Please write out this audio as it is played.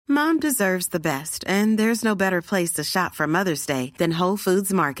Mom deserves the best, and there's no better place to shop for Mother's Day than Whole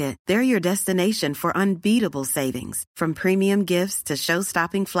Foods Market. They're your destination for unbeatable savings, from premium gifts to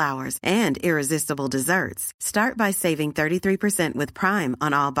show-stopping flowers and irresistible desserts. Start by saving 33% with Prime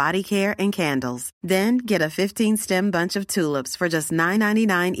on all body care and candles. Then get a 15-stem bunch of tulips for just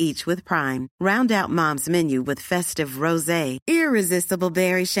 $9.99 each with Prime. Round out Mom's menu with festive rosé, irresistible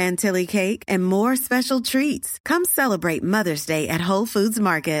berry chantilly cake, and more special treats. Come celebrate Mother's Day at Whole Foods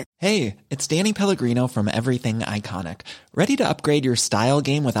Market. Hey, it's Danny Pellegrino from Everything Iconic. Ready to upgrade your style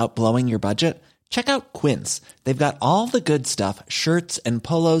game without blowing your budget? Check out Quince. They've got all the good stuff, shirts and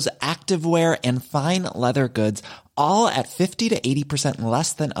polos, activewear, and fine leather goods, all at 50 to 80%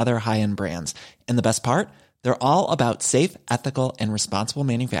 less than other high-end brands. And the best part? They're all about safe, ethical, and responsible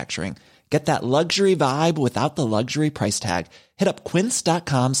manufacturing. Get that luxury vibe without the luxury price tag. Hit up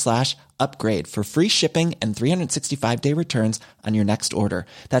quince.com/upgrade for free shipping and 365-day returns on your next order.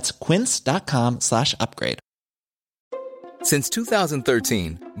 That's quince.com/upgrade. Since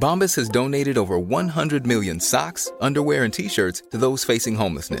 2013, Bombas has donated over 100 million socks, underwear, and T-shirts to those facing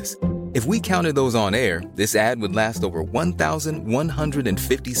homelessness. If we counted those on air, this ad would last over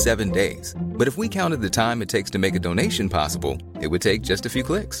 1,157 days. But if we counted the time it takes to make a donation possible, it would take just a few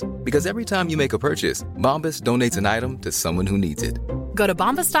clicks. Because every time you make a purchase, Bombas donates an item to someone who needs it. Go to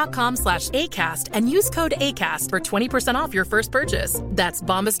bombas.com/ACAST and use code ACAST for 20% off your first purchase. That's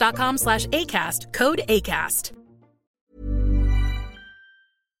bombas.com/ACAST, code ACAST.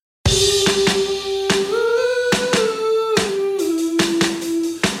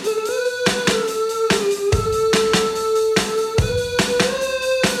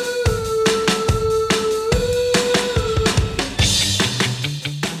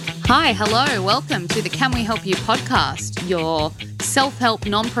 Hi, hello, welcome to the Can We Help You podcast, your self-help,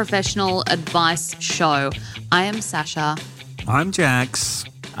 non-professional advice show. I am Sasha. I'm Jax.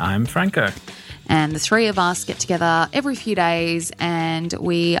 I'm Franco. And the three of us get together every few days and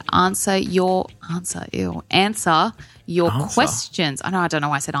we answer your questions. I don't know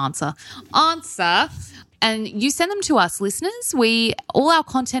why I said answer. And you send them to us, listeners. All our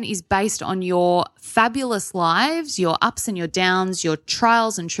content is based on your fabulous lives, your ups and your downs, your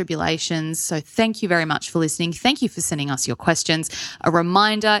trials and tribulations. So thank you very much for listening. Thank you for sending us your questions. A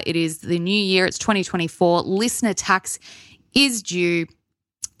reminder, it is the new year. It's 2024. Listener tax is due.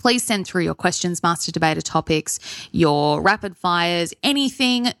 Please send through your questions, master debater topics, your rapid fires,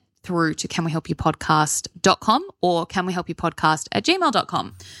 anything through to canwehelpyoupodcast.com or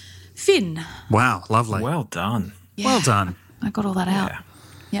canwehelpyoupodcast@gmail.com. Finn. Wow, lovely. Well done. Yeah, well done. I got all that out.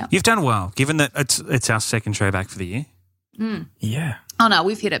 Yeah. You've done well, given that it's our second show back for the year. Yeah. Oh, no,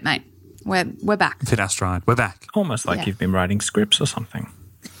 we've hit it, mate. We're back. We've hit our stride. We're back. Almost like you've been writing scripts or something.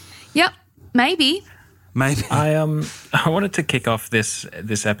 Yep, maybe. Maybe. I wanted to kick off this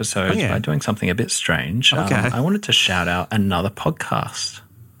episode by doing something a bit strange. Okay. I wanted to shout out another podcast.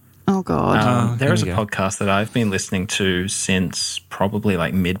 Oh, God. There is a podcast that I've been listening to since probably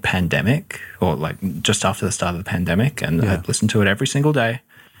like mid-pandemic or like just after the start of the pandemic, and I've listened to it every single day.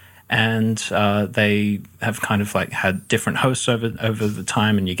 And they have kind of like had different hosts over the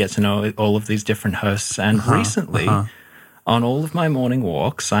time, and you get to know all of these different hosts. And recently, on all of my morning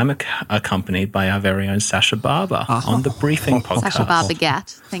walks, I'm accompanied by our very own Sasha Barber on the Briefing podcast. Sasha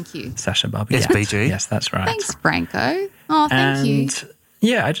Barbagat. Thank you. Sasha Barbagat. SBG. Yes, that's right. Thanks, Franco. Oh, thank you.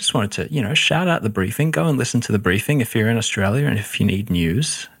 Yeah, I just wanted to, shout out the Briefing. Go and listen to the Briefing if you're in Australia and if you need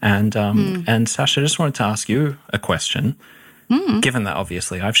news. And and Sasha, I just wanted to ask you a question. Given that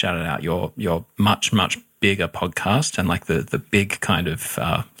obviously I've shouted out your much, much bigger podcast and like the big kind of,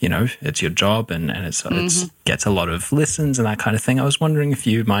 it's your job and it's gets a lot of listens and that kind of thing. I was wondering if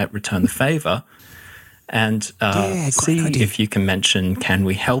you might return the favour and see if you can mention Can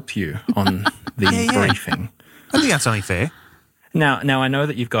We Help You on the Briefing. I think that's only fair. Now I know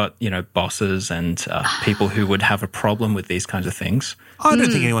that you've got, bosses and people who would have a problem with these kinds of things. I don't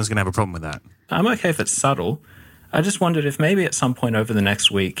think anyone's going to have a problem with that. I'm okay if it's subtle. I just wondered if maybe at some point over the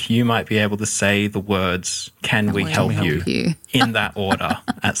next week you might be able to say the words, Can we help you, in that order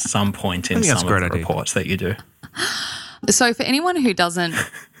at some point in some of the reports that you do. So for anyone who doesn't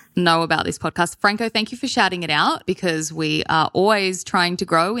know about this podcast, Franco, thank you for shouting it out because we are always trying to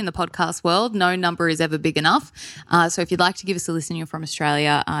grow in the podcast world. No number is ever big enough. So if you'd like to give us a listen, you're from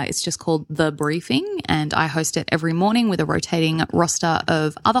Australia, it's just called The Briefing and I host it every morning with a rotating roster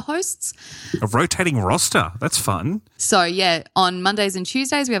of other hosts. A rotating roster? That's fun. So yeah, on Mondays and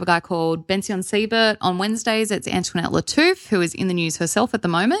Tuesdays we have a guy called Bension Siebert. On Wednesdays it's Antoinette Lattouf, who is in the news herself at the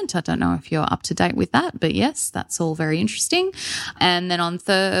moment. I don't know if you're up to date with that, but yes, that's all very interesting. And then on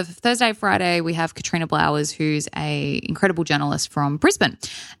Thursday, Friday, we have Katrina Blowers, who's a incredible journalist from Brisbane.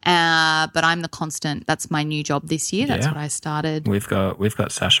 But I'm the constant. That's my new job this year. That's what I started. We've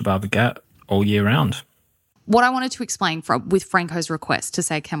got Sasha Barbagat all year round. What I wanted to explain with Franco's request to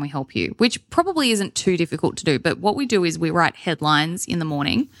say, can we help you? Which probably isn't too difficult to do. But what we do is we write headlines in the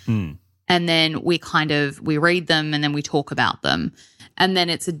morning and then we read them and then we talk about them. And then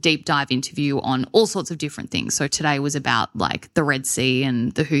it's a deep dive interview on all sorts of different things. So today was about like the Red Sea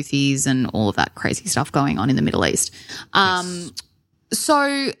and the Houthis and all of that crazy stuff going on in the Middle East.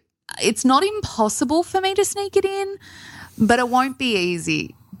 So it's not impossible for me to sneak it in, but it won't be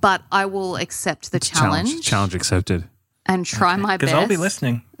easy. But I will accept the challenge. Challenge accepted. And try my best. Because I'll be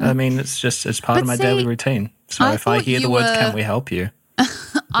listening. I mean, it's part of my daily routine. So if I hear the words, can we help you?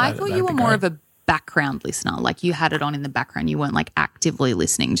 I thought you were more of a background listener. Like you had it on in the background. You weren't like actively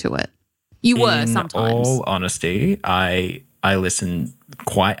listening to it. You were sometimes. In all honesty, I listen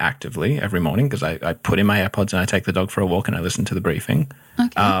quite actively every morning because I put in my AirPods and I take the dog for a walk and I listen to the briefing.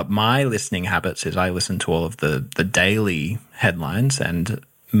 Okay. My listening habits is I listen to all of the daily headlines, and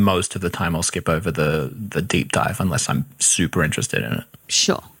most of the time I'll skip over the deep dive unless I'm super interested in it.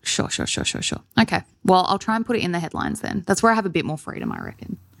 Sure. Okay. Well, I'll try and put it in the headlines then. That's where I have a bit more freedom, I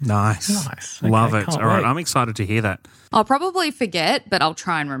reckon. Nice. Okay, love it. All right, I'm excited to hear that. I'll probably forget, but I'll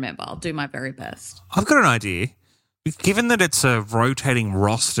try and remember. I'll do my very best. I've got an idea. Given that it's a rotating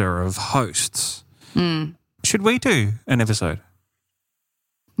roster of hosts, should we do an episode?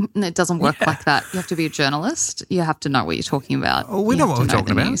 It doesn't work like that. You have to be a journalist. You have to know what you're talking about. Oh, we know what we're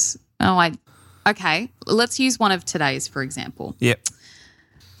talking about. Okay. Let's use one of today's, for example. Yep.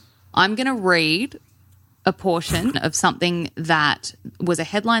 I'm going to read a portion of something that was a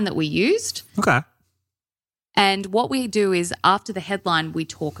headline that we used. Okay. And what we do is after the headline, we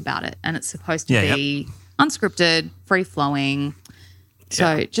talk about it. And it's supposed to be unscripted, free-flowing.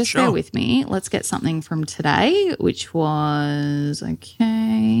 So just bear with me. Let's get something from today, which was,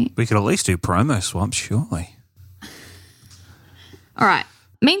 okay. We could at least do promo swamps, surely. All right.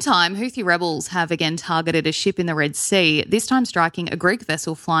 Meantime, Houthi rebels have again targeted a ship in the Red Sea, this time striking a Greek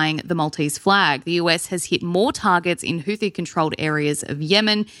vessel flying the Maltese flag. The US has hit more targets in Houthi-controlled areas of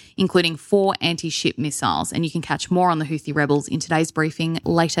Yemen, including 4 anti-ship missiles. And you can catch more on the Houthi rebels in today's briefing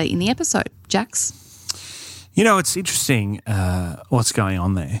later in the episode. Jax? You know, it's interesting what's going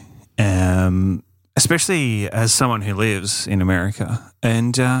on there, especially as someone who lives in America.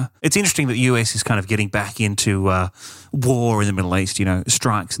 And it's interesting that the US is kind of getting back into war in the Middle East,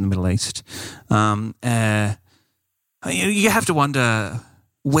 strikes in the Middle East. You have to wonder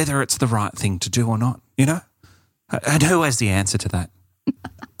whether it's the right thing to do or not, And who has the answer to that?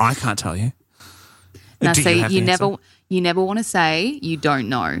 I can't tell you. Now, you never want to say you don't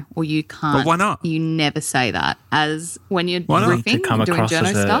know or you can't. But why not? You never say that as when you're briefing, to come doing across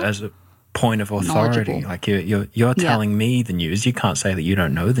journo stuff. as a point of authority. Like you're telling me the news. You can't say that you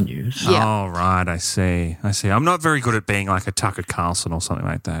don't know the news. Yeah. Oh, right. I see. I'm not very good at being like a Tucker Carlson or something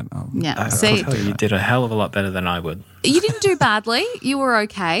like that. I'll tell you did a hell of a lot better than I would. You didn't do badly. You were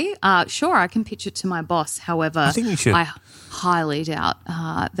okay. Sure, I can pitch it to my boss. However, I think you should. I highly doubt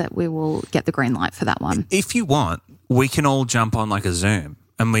that we will get the green light for that one. If you want, we can all jump on like a Zoom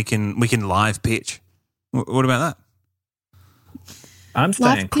and we can live pitch. What about that? I'm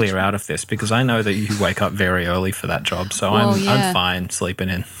staying clear out of this because I know that you wake up very early for that job, so I'm fine sleeping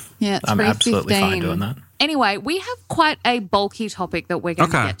in. Yeah, it's I'm absolutely fine doing that. Anyway, we have quite a bulky topic that we're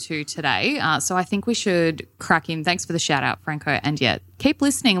going to get to today, so I think we should crack in. Thanks for the shout out, Franco, and keep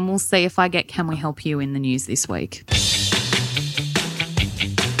listening and we'll see if I get Can We Help You in the news this week.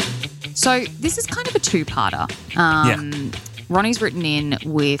 So this is kind of a two-parter. Ronnie's written in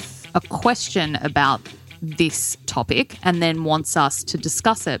with a question about this topic and then wants us to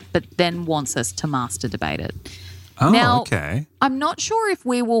discuss it, but then wants us to master debate it. Oh, now, okay. I'm not sure if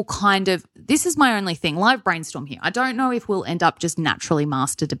we will this is my only thing, live brainstorm here. I don't know if we'll end up just naturally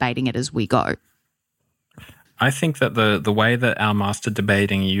master debating it as we go. I think that the way that our master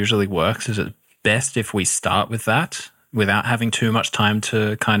debating usually works is it's best if we start with that without having too much time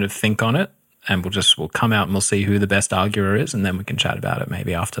to kind of think on it, and we'll come out and we'll see who the best arguer is, and then we can chat about it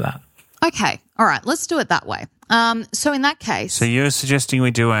maybe after that. Okay. All right. Let's do it that way. So in that case... So you're suggesting we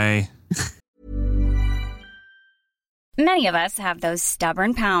do a... Many of us have those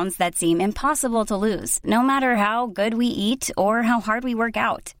stubborn pounds that seem impossible to lose, no matter how good we eat or how hard we work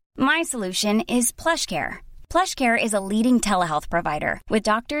out. My solution is PlushCare. PlushCare is a leading telehealth provider with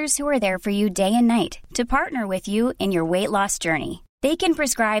doctors who are there for you day and night to partner with you in your weight loss journey. They can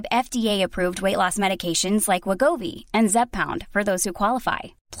prescribe FDA-approved weight loss medications like Wegovy and Zepbound for those who qualify.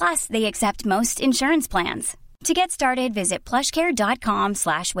 Plus, they accept most insurance plans. To get started, visit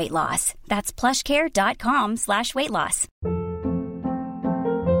plushcare.com/weightloss. That's plushcare.com/weightloss.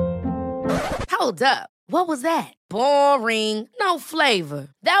 Hold up. What was that? Boring. No flavor.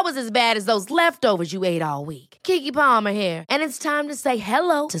 That was as bad as those leftovers you ate all week. Keke Palmer here, and it's time to say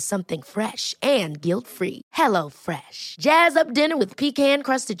hello to something fresh and guilt-free. Hello Fresh. Jazz up dinner with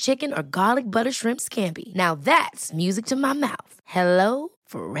pecan-crusted chicken or garlic butter shrimp scampi. Now that's music to my mouth. Hello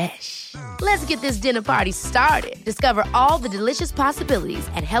Fresh. Let's get this dinner party started. Discover all the delicious possibilities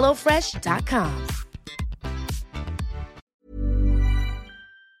at hellofresh.com.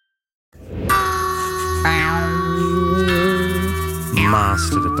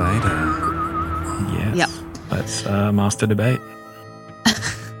 Master debater. Yes. Yep. Let's master debate.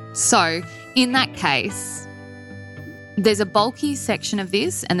 So in that case, there's a bulky section of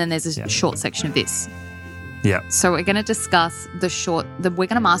this and then there's a short section of this. Yeah. So we're going to discuss we're going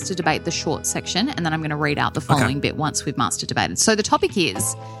to master debate the short section, and then I'm going to read out the following bit once we've master debated. So the topic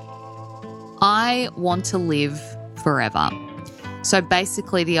is, I want to live forever. So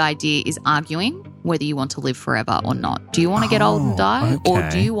basically the idea is arguing whether you want to live forever or not. Do you want to get old and die, or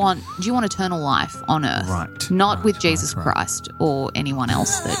do you want eternal life on earth? Right. Not with Jesus Christ or anyone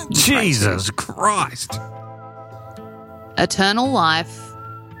else that you Jesus Christ. Eternal life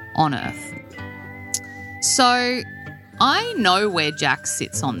on earth. So I know where Jax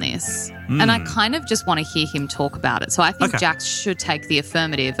sits on this, and I kind of just want to hear him talk about it. So I think Jax should take the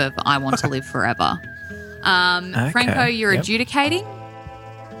affirmative of I want to live forever. Franco, you're adjudicating?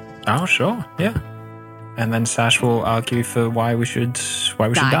 Oh, sure. Yeah. And then Sash will argue for why we should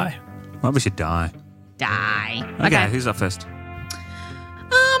die. Why we should die. Die. Okay, who's up first?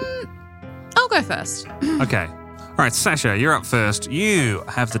 I'll go first. Okay. All right, Sasha, you're up first. You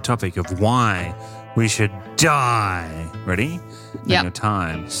have the topic of why we should die. Ready? Yep. And your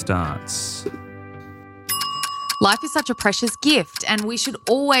time starts. Life is such a precious gift, and we should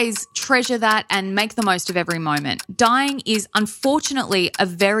always treasure that and make the most of every moment. Dying is unfortunately a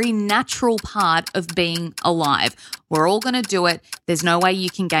very natural part of being alive. We're all going to do it. There's no way you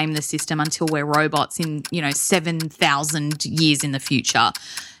can game the system until we're robots in, 7,000 years in the future.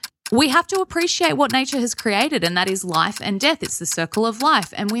 We have to appreciate what nature has created, and that is life and death. It's the circle of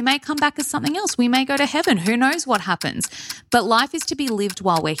life, and we may come back as something else. We may go to heaven. Who knows what happens? But life is to be lived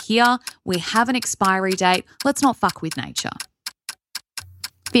while we're here. We have an expiry date. Let's not fuck with nature.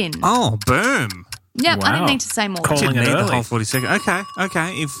 Finn. Oh, boom. Yeah, Wow. I didn't need to say more. Calling Didn't it need the early. whole 40 seconds. Okay.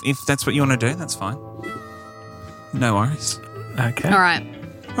 If that's what you want to do, that's fine. No worries. Okay. All right.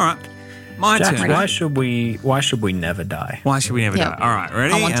 My Jax, turn. why should we never die? Why should we never Yeah. die? All right,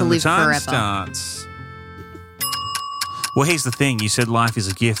 ready? I want to and live the time forever. starts. Well, here's the thing. You said life is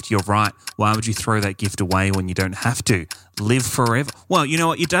a gift. You're right. Why would you throw that gift away when you don't have to? Live forever. Well, you know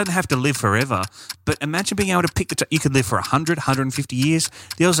what? You don't have to live forever, but imagine being able to pick you could live for 100, 150 years.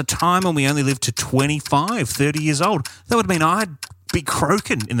 There was a time when we only lived to 25, 30 years old. That would mean I'd be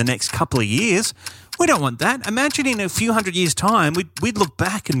croaking in the next couple of years. We don't want that. Imagine in a few hundred years' time, we'd look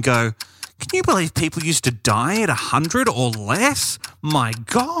back and go, can you believe people used to die at 100 or less? My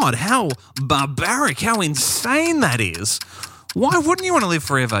God, how barbaric, how insane that is. Why wouldn't you want to live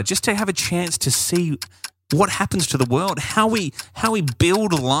forever? Just to have a chance to see what happens to the world, how we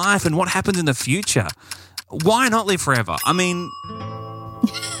build life and what happens in the future. Why not live forever? I mean...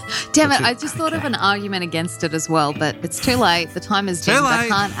 Damn it, I just thought of an argument against it as well, but it's too late. The time is dimmed. I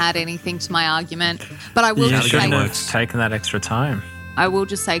can't add anything to my argument. But I will You just shouldn't say... have taken that extra time. I will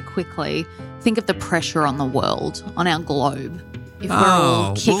just say quickly, think of the pressure on the world, on our globe. If we're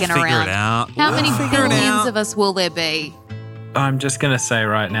all kicking we'll figure around. it out. How many figure it billions out. of us will there be? I'm just going to say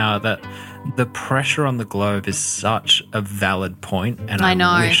right now that the pressure on the globe is such a valid point, and I know.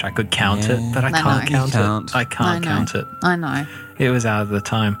 I wish I could count it, but I I know. can't count You can't. it. I can't count it. I know. It was out of the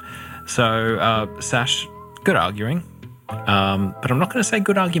time. So, Sash, good arguing. But I'm not going to say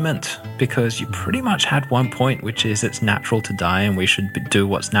good argument, because you pretty much had one point, which is it's natural to die and we should do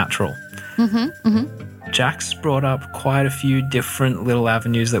what's natural. Jax brought up quite a few different little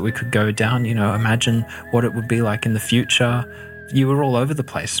avenues that we could go down. Imagine what it would be like in the future. You were all over the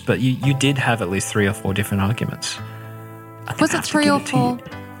place, but you did have at least 3 or 4 different arguments. Was it 3 or 4?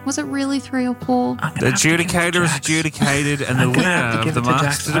 Was it really 3 or 4? The adjudicator is adjudicated, and the winner of the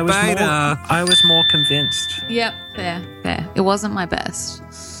master debater. I was more convinced. Yep, fair. It wasn't my best.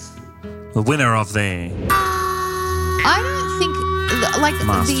 The winner of the I don't think,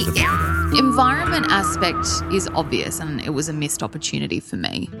 master the debater. environment aspect is obvious, and it was a missed opportunity for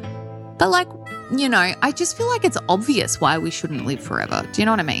me. But I just feel like it's obvious why we shouldn't live forever. Do you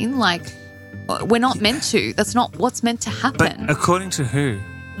know what I mean? We're not meant to. That's not what's meant to happen. But according to who?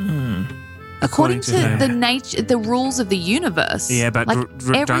 According to whom? the nature, the rules of the universe. Yeah, but like,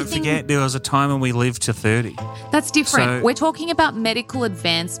 don't everything- forget there was a time when we lived to 30. That's different. So- We're talking about medical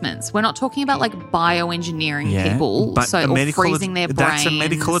advancements. We're not talking about like bioengineering Yeah, people, but or freezing their brains. That's a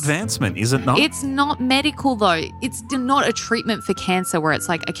medical advancement, is it not? It's not medical though. It's not a treatment for cancer where it's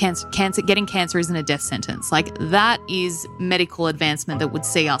like a cancer. Getting cancer isn't a death sentence. Like that is medical advancement that would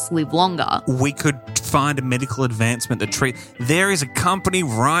see us live longer. We could find a medical advancement that treat. There is a company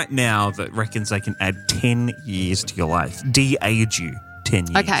right now that reckons they can add 10 years to your life, de-age you 10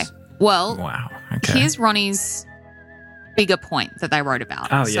 years. Okay. Well, Wow. Okay. here's Ronnie's bigger point that they wrote about.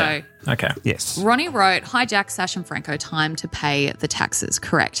 Oh, yeah. Okay. Yes. Ronnie wrote, "Hi, Jack, Sash and Franco, time to pay the taxes."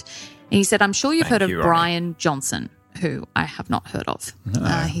 Correct. And he said, "I'm sure you've heard of you, Ronnie. Brian Johnson," who I have not heard of.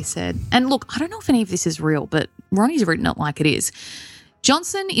 He said, and look, I don't know if any of this is real, but Ronnie's written it like it is.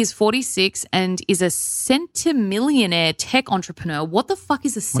 Johnson is 46 and is a centimillionaire tech entrepreneur. What the fuck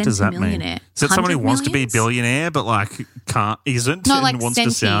is a What does that mean? centimillionaire? Is that someone who 100 wants to be a millions? billionaire but like isn't No, and like wants centi,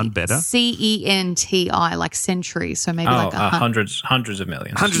 to sound better? CENTI, like century. So maybe like hundreds of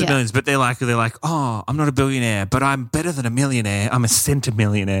millions. Hundreds of millions, but they're like, oh, I'm not a billionaire, but I'm better than a millionaire. I'm a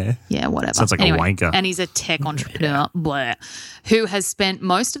centimillionaire. Yeah, whatever. Sounds like a wanker. And he's a tech entrepreneur, blah, who has spent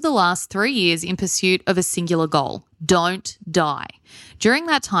most of the last 3 years in pursuit of a singular goal: don't die. During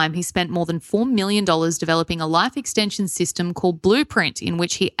that time, he spent more than $4 million developing a life extension system called Blueprint, in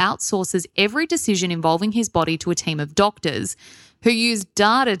which he outsources every decision involving his body to a team of doctors who use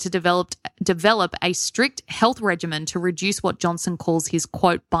data to develop a strict health regimen to reduce what Johnson calls his,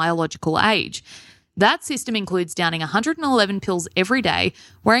 quote, biological age. That system includes downing 111 pills every day,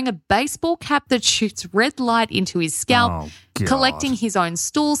 wearing a baseball cap that shoots red light into his scalp, Oh, God. collecting his own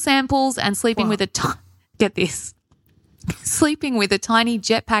stool samples, and sleeping with get this, sleeping with a tiny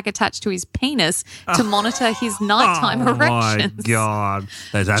jetpack attached to his penis to monitor his nighttime erections. Oh, my God.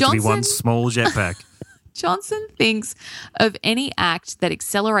 There's have to be one Johnson- small jetpack. Johnson thinks of any act that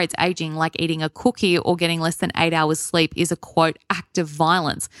accelerates aging, like eating a cookie or getting less than 8 hours sleep, is a, quote, act of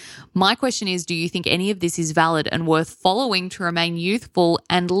violence. My question is, do you think any of this is valid and worth following to remain youthful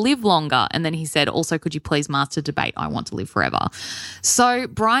and live longer? And then he said, also, could you please master debate? I want to live forever. So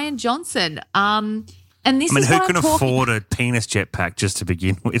Brian Johnson, and this is who what can I'm talking- afford a penis jetpack just to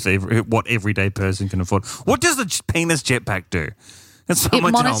begin with? What everyday person can afford? What does the penis jetpack do? Can It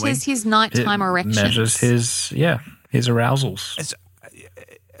someone tell me? monitors his nighttime erections. Measures his arousals.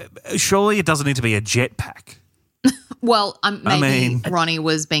 Surely it doesn't need to be a jetpack. Well, maybe mean- Ronnie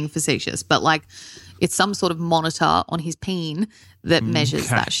was being facetious, but like it's some sort of monitor on his peen that measures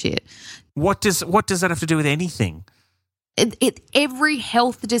Okay. that shit. What does that have to do with anything? Every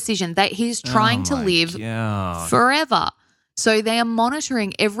health decision that he's trying to live God. forever. So they are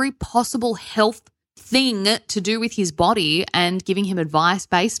monitoring every possible health thing to do with his body and giving him advice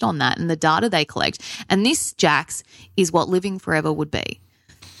based on that and the data they collect. And this, Jax, is what living forever would be.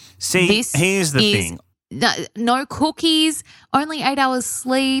 See, This here's the is- thing. No cookies, only 8 hours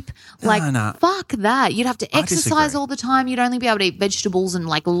sleep. Like, No. fuck that. You'd have to I exercise disagree. all the time. You'd only be able to eat vegetables and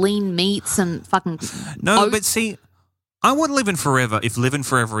like lean meats and fucking No, oats. but see, I want living forever. If living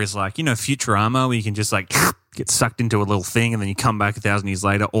forever is like, Futurama, where you can just like get sucked into a little thing and then you come back 1,000 years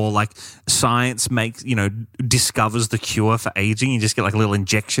later, or like science discovers the cure for aging. You just get like a little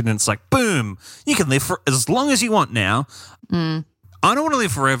injection and it's like, boom, you can live for as long as you want now. I don't want to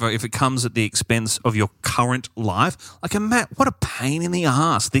live forever if it comes at the expense of your current life. Like, Matt, what a pain in the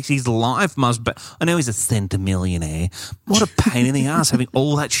ass. His life must be. I know he's a centimillionaire. What a pain in the ass having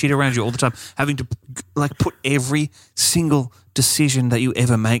all that shit around you all the time, having to like put every single decision that you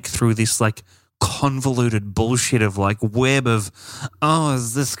ever make through this like convoluted bullshit of like web of,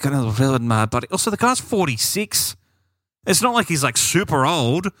 is this going to ruin my body? Also, the guy's 46. It's not like he's like super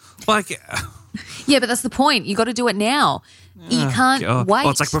old. Like, yeah, but that's the point. You got to do it now. You can't God. wait.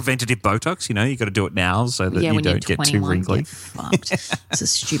 Well, it's like preventative Botox, you got to do it now so that you when you're don't get too 21, wrinkly. get fucked. It's the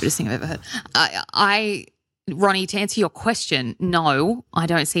stupidest thing I've ever heard. Ronnie, to answer your question, no, I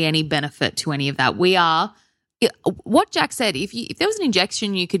don't see any benefit to any of that. What Jack said, if there was an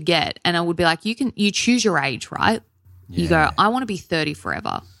injection you could get, and I would be like, you choose your age, right? You go, I want to be 30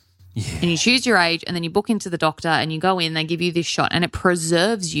 forever. Yeah. And you choose your age and then you book into the doctor and you go in, they give you this shot and it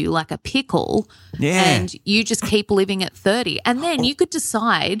preserves you like a pickle. Yeah. And you just keep living at 30. And then you could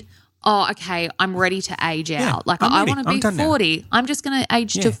decide, okay, I'm ready to age out. Like I'm I ready. want to I'm be done now. 40. I'm just going to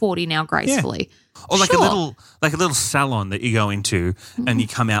age to 40 now gracefully. Or like Sure. a little salon that you go into and you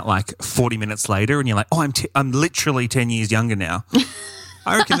come out like 40 minutes later and you're like, I'm literally 10 years younger now.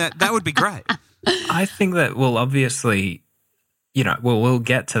 I reckon that would be great. I think that we'll obviously, we'll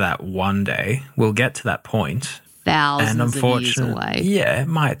get to that one day. We'll get to that point. thousands of years away. Yeah, it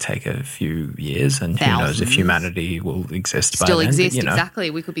might take a few years, and who knows if humanity will exist by then. Still exist, but, exactly.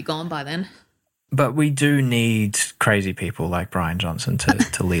 We could be gone by then. But we do need crazy people like Brian Johnson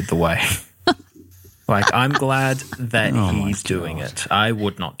to lead the way. Like, I'm glad that he's doing it. I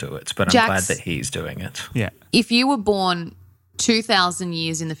would not do it, but I'm glad that he's doing it. Yeah. If you were born 2,000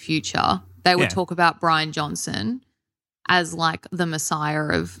 years in the future, they would talk about Brian Johnson as like the messiah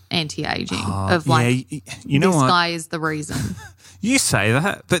of anti-aging, of like, you know this what? guy is the reason. You say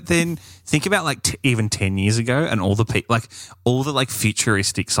that, but then think about like even 10 years ago and all the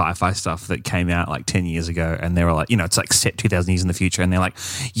futuristic sci-fi stuff that came out like 10 years ago, and they were like, it's like set 2,000 years in the future, and they're like,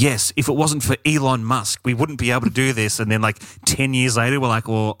 yes, if it wasn't for Elon Musk, we wouldn't be able to do this. And then like 10 years later, we're like,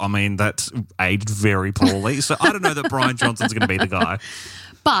 well, I mean, that's aged very poorly. So I don't know that Brian Johnson's going to be the guy.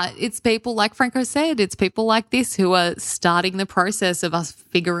 But it's people like Franco said, it's people like this who are starting the process of us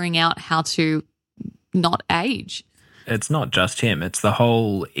figuring out how to not age. It's not just him. It's the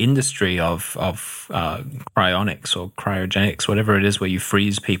whole industry of cryonics or cryogenics, whatever it is, where you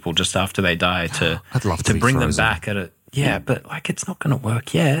freeze people just after they die I'd love to bring frozen. them back at it. Yeah, but like it's not going to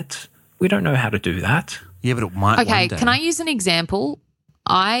work yet. We don't know how to do that. Yeah, but it might Okay, one day. can I use an example?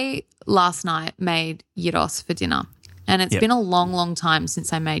 I last night made gyros for dinner, and it's been a long, long time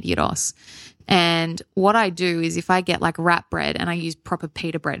since I made gyros. And what I do is if I get like wrap bread, and I use proper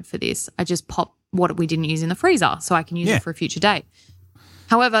pita bread for this, I just pop what we didn't use in the freezer so I can use it for a future date.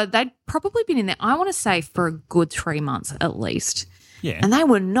 However, they'd probably been in there, I want to say, for a good 3 months at least. Yeah. And they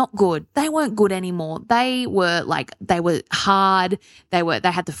were not good. They weren't good anymore. They were hard. They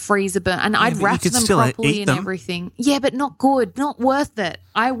had the freezer burn, and I'd but you wrapped could them still properly eat and them. everything. Yeah, but not good, not worth it.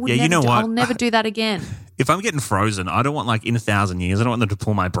 I would I'll never do that again. If I'm getting frozen, I don't want like in 1,000 years, I don't want them to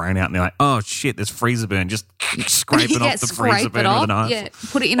pull my brain out and they're like, oh shit, there's freezer burn. Just scrape it off the freezer burn with a knife. Yeah,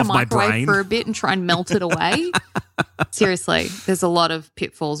 put it in a microwave for a bit and try and melt it away. Seriously, there's a lot of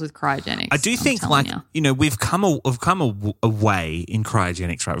pitfalls with cryogenics. I do think we've come away in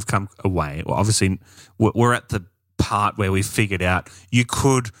cryogenics, right? We've come away. Well, obviously, we're at the part where we've figured out you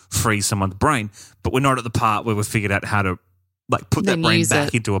could freeze someone's brain, but we're not at the part where we've figured out how to like put that brain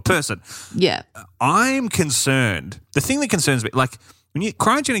back into a person. Yeah. I'm concerned. The thing that concerns me, like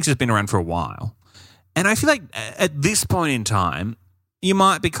cryogenics has been around for a while, and I feel like at this point in time, you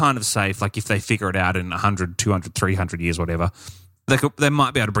might be kind of safe. Like if they figure it out in 100, 200, 300 years, whatever, they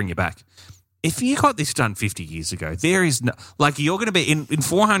might be able to bring you back. If you got this done 50 years ago, there is no, like you're going to be in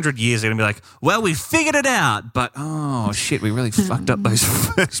 400 years, they're going to be like, well, we figured it out, but oh shit, we really fucked up those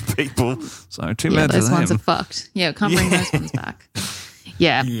first people. So too bad for them. Those ones are fucked. Yeah, can't bring those ones back.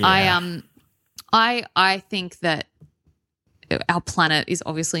 Yeah. I think that our planet is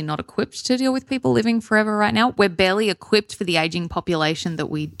obviously not equipped to deal with people living forever right now. We're barely equipped for the aging population that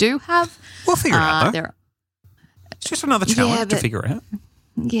we do have. We'll figure it out, though. It's just another challenge to figure out.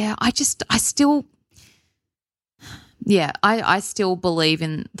 Yeah, I still believe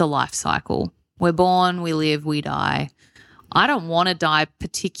in the life cycle. We're born, we live, we die. I don't want to die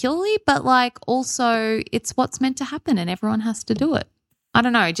particularly, but like also it's what's meant to happen and everyone has to do it. I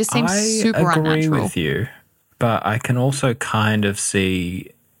don't know. It just seems super unnatural. I agree with you, but I can also kind of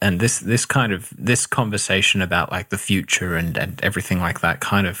see, and this conversation about like the future and everything like that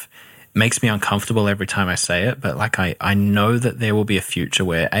kind of makes me uncomfortable every time I say it, but like I know that there will be a future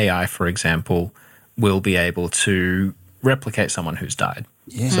where AI, for example, will be able to replicate someone who's died.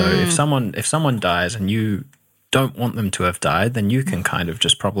 Yeah. So if someone dies and you don't want them to have died, then you can kind of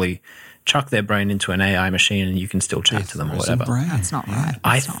just probably chuck their brain into an AI machine and you can still chat to them or whatever. That's not right.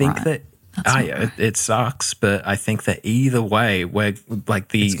 It sucks, but I think that either way, we're like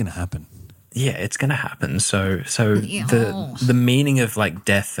it's going to happen. Yeah, it's going to happen. So the meaning of like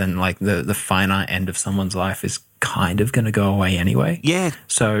death and like the finite end of someone's life is kind of going to go away anyway. Yeah.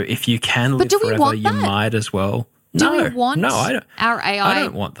 So if you can live forever, you might as well. Do we want our AI? I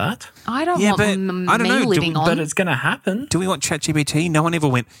don't want that. I don't want me living on. But it's going to happen. Do we want ChatGPT? No one ever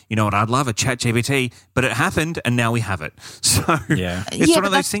went, you know what, I'd love a ChatGPT, but it happened and now we have it. So it's one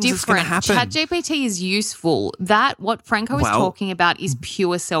of those things that's going to happen. ChatGPT is useful. What Franco is talking about is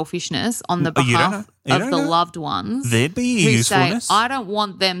pure selfishness on the behalf of the loved ones. There'd be who usefulness. say, I don't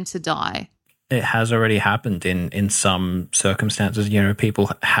want them to die. It has already happened in some circumstances. You know,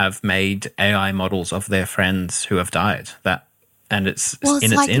 people have made AI models of their friends who have died. It's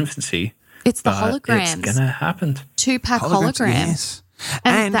in its infancy. It's the holograms. It's going to happen. Tupac holograms. Yes.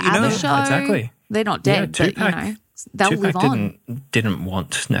 And the ABBA show. Exactly. They're not dead, but they'll live on. Didn't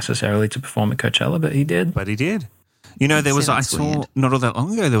want necessarily to perform at Coachella, but he did. I saw not all that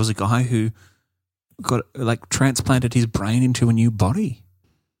long ago, there was a guy who got like transplanted his brain into a new body.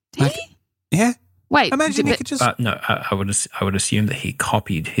 Did he? Yeah. Wait, Imagine he could just... No, I would assume that he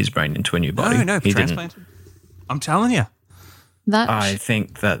copied his brain into a new body. No, he transplanted. I'm telling you. I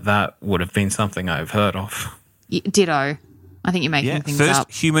think that would have been something I've heard of. Ditto. I think you're making things first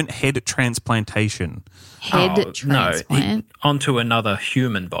up. human head transplantation. Head transplant? Onto another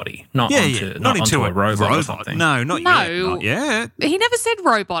human body, not onto a robot or something. No, not yet. He never said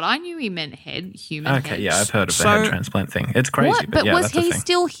robot. I knew he meant human head. Okay, yeah, I've heard of the head transplant thing. It's crazy, what? but yeah, was that's a he thing.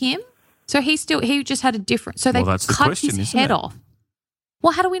 still him? So he just had a different... So they that's the cut question, his isn't head it? off.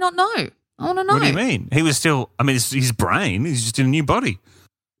 Well, how do we not know? I want to know. What do you mean? He was still... I mean, it's his brain. He's just in a new body.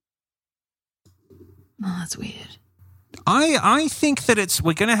 Oh, that's weird. I think that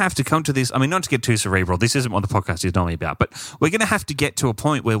we're going to have to come to this. I mean, not to get too cerebral. This isn't what the podcast is normally about, but we're going to have to get to a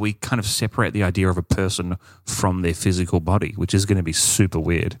point where we kind of separate the idea of a person from their physical body, which is going to be super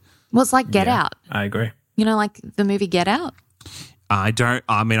weird. Well, it's like Get Out. I agree. You know, like the movie Get Out?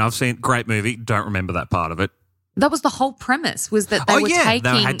 I've seen great movie. Don't remember that part of it. That was the whole premise, was that they were taking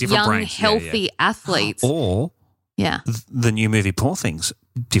they had different young, brains. healthy athletes. Or the new movie Poor Things,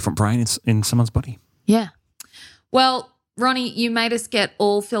 different brain in someone's body. Yeah. Well, Ronnie, you made us get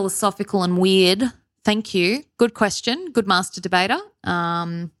all philosophical and weird. Thank you. Good question. Good master debater.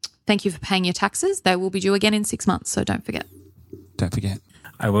 Thank you for paying your taxes. They will be due again in 6 months, so don't forget. Don't forget.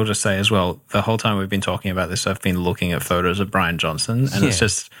 I will just say as well, the whole time we've been talking about this, I've been looking at photos of Brian Johnson, and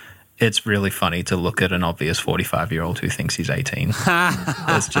it's really funny to look at an obvious 45-year-old who thinks he's 18.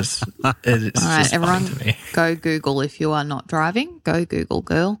 It's just All right, everyone, funny to me. go Google if you are not driving. Go Google,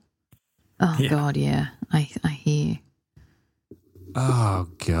 girl. Oh, yeah. God, yeah. I hear you. Oh,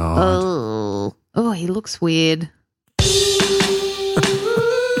 God. Oh, he looks weird. He's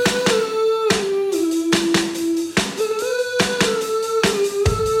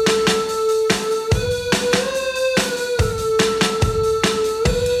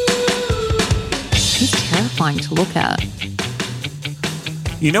terrifying to look at.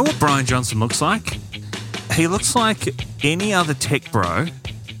 You know what Brian Johnson looks like? He looks like any other tech bro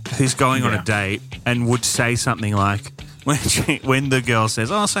who's going on a date and would say something like, when the girl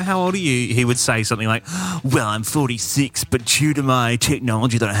says, "Oh, so how old are you?" he would say something like, "Well, I'm 46, but due to my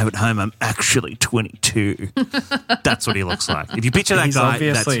technology that I have at home, I'm actually 22." That's what he looks like. If you picture that guy,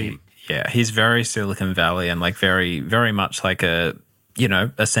 that's him. Yeah, he's very Silicon Valley and like very, very much like a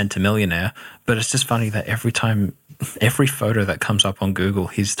centimillionaire. But it's just funny that every photo that comes up on Google,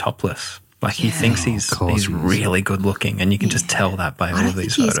 he's topless. Like he thinks he's really good looking, and you can just tell that by all of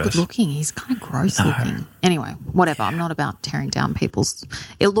these photos. He's good looking. He's kind of gross looking. Anyway, whatever. I'm not about tearing down people's.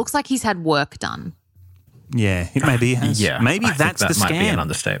 It looks like he's had work done. Yeah, maybe he has. Yeah, maybe that's the scam. Might be an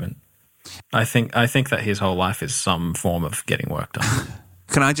understatement. I think that his whole life is some form of getting work done.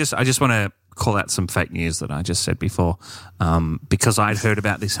 I just want to call out some fake news that I just said before, because I'd heard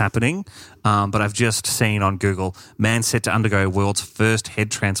about this happening, but I've just seen on Google, man set to undergo world's first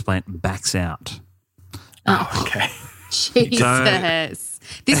head transplant backs out. Oh, okay. Jesus.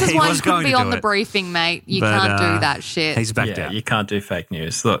 This is why you couldn't be on the briefing, mate. You can't do that shit. He's backed out. You can't do fake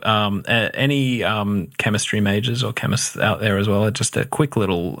news. Look, any chemistry majors or chemists out there as well, just a quick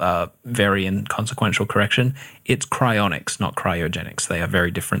little very inconsequential correction. It's cryonics, not cryogenics. They are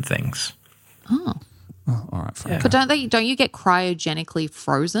very different things. Oh, all right. Yeah. But don't you get cryogenically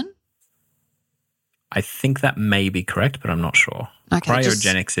frozen? I think that may be correct, but I'm not sure. Okay,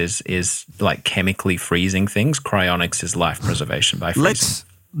 Cryogenics is like chemically freezing things. Cryonics is life preservation by freezing. Let's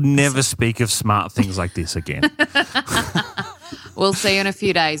never speak of smart things like this again. We'll see you in a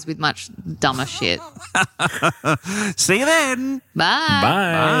few days with much dumber shit. See you then. Bye.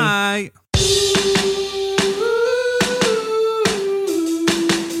 Bye.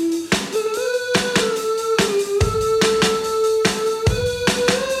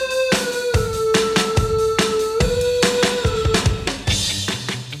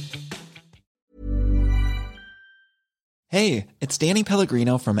 Hey, it's Danny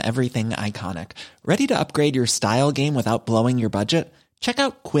Pellegrino from Everything Iconic. Ready to upgrade your style game without blowing your budget? Check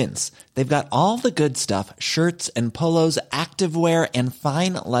out Quince. They've got all the good stuff, shirts and polos, activewear, and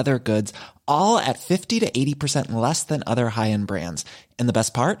fine leather goods, all at 50 to 80% less than other high-end brands. And the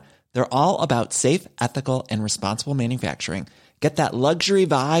best part? They're all about safe, ethical, and responsible manufacturing. Get that luxury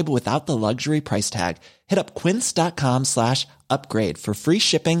vibe without the luxury price tag. Hit up quince.com/upgrade for free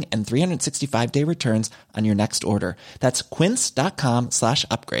shipping and 365-day returns on your next order. That's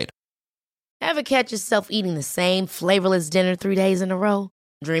quince.com/upgrade. Ever catch yourself eating the same flavorless dinner 3 days in a row?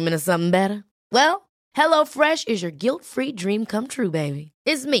 Dreaming of something better? Well, HelloFresh is your guilt-free dream come true, baby.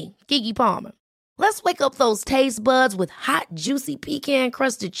 It's me, Keke Palmer. Let's wake up those taste buds with hot, juicy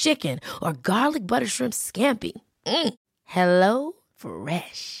pecan-crusted chicken or garlic butter shrimp scampi. Hello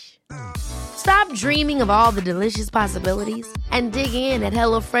Fresh. Stop dreaming of all the delicious possibilities and dig in at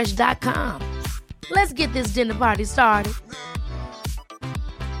HelloFresh.com. Let's get this dinner party started.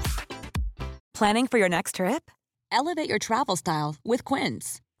 Planning for your next trip? Elevate your travel style with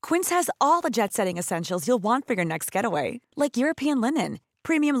Quince. Quince has all the jet-setting essentials you'll want for your next getaway, like European linen,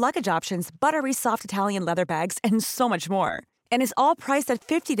 premium luggage options, buttery soft Italian leather bags, and so much more. And is all priced at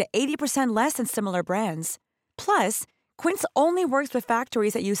 50 to 80% less than similar brands. Plus, Quince only works with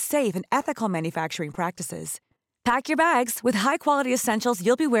factories that use safe and ethical manufacturing practices. Pack your bags with high-quality essentials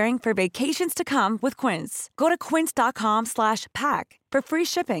you'll be wearing for vacations to come with Quince. Go to quince.com/pack for free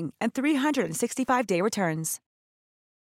shipping and 365-day returns.